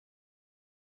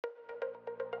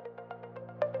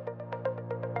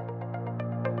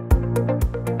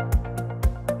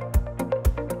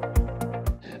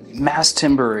Mass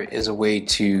timber is a way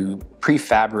to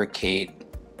prefabricate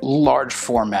large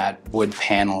format wood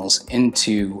panels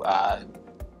into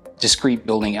discrete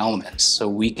building elements. So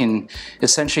we can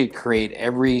essentially create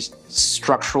every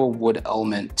structural wood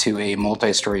element to a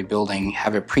multi-story building,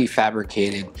 have it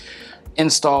prefabricated,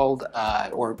 installed,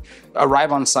 or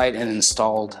arrive on site and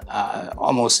installed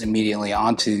almost immediately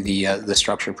onto the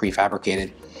structure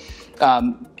prefabricated.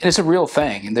 It's a real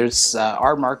thing, and there's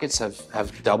our markets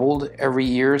have doubled every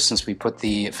year since we put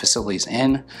the facilities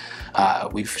in.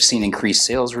 We've seen increased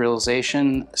sales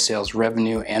realization, sales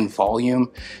revenue, and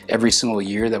volume every single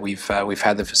year that we've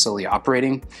had the facility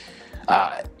operating.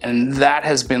 And that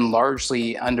has been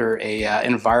largely under a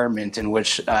environment in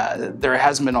which there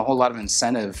hasn't been a whole lot of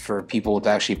incentive for people to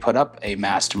actually put up a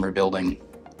mass timber building.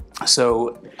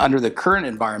 So under the current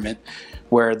environment,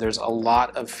 where there's a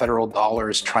lot of federal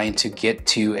dollars trying to get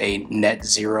to a net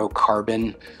zero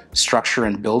carbon structure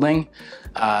and building,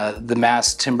 the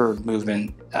mass timber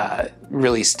movement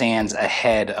really stands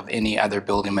ahead of any other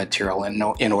building material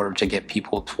in order to get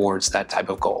people towards that type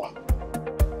of goal.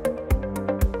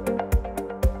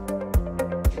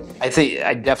 I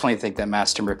definitely think that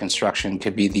mass timber construction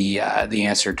could be the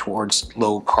answer towards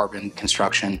low carbon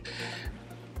construction.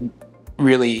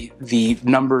 Really, the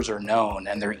numbers are known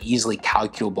and they're easily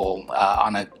calculable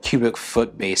on a cubic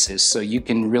foot basis. So you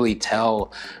can really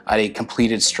tell at a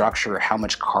completed structure how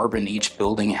much carbon each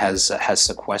building has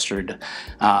sequestered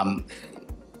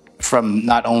from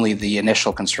not only the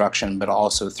initial construction, but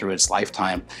also through its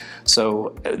lifetime.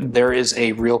 So there is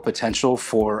a real potential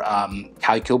for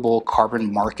calculable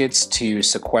carbon markets to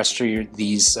sequester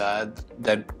these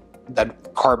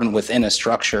that carbon within a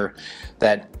structure,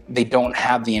 that they don't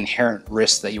have the inherent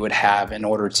risk that you would have in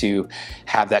order to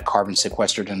have that carbon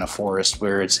sequestered in a forest,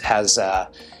 where it has the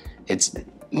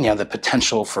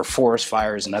potential for forest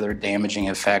fires and other damaging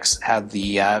effects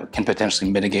can potentially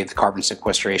mitigate the carbon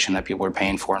sequestration that people are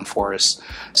paying for in forests.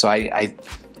 So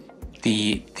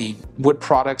the wood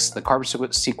products, the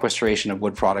carbon sequestration of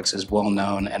wood products is well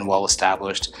known and well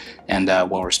established and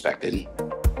well respected.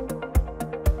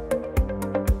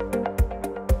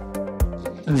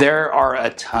 There are a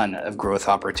ton of growth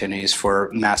opportunities for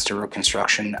mass timber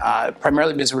construction,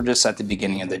 primarily because we're just at the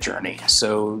beginning of the journey.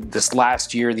 So this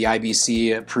last year, the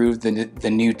IBC approved the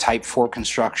new Type 4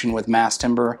 construction with mass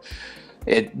timber.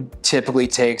 It typically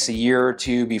takes a year or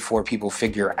two before people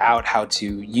figure out how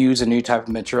to use a new type of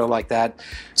material like that.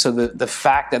 So the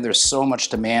fact that there's so much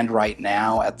demand right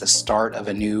now at the start of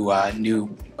a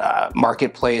new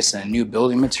marketplace and a new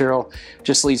building material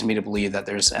just leads me to believe that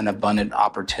there's an abundant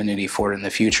opportunity for it in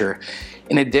the future.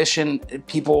 In addition,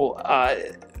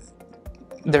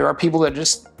 there are people that are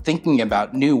just thinking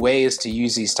about new ways to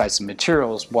use these types of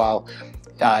materials. While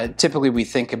typically we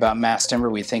think about mass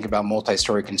timber, we think about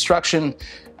multi-story construction.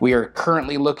 We are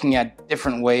currently looking at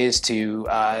different ways to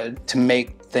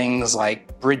make things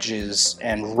like bridges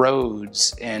and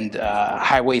roads and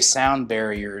highway sound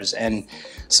barriers. And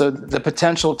so the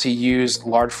potential to use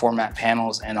large format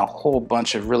panels in a whole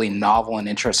bunch of really novel and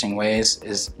interesting ways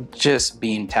is just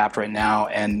being tapped right now,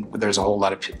 and there's a whole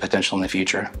lot of potential in the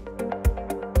future.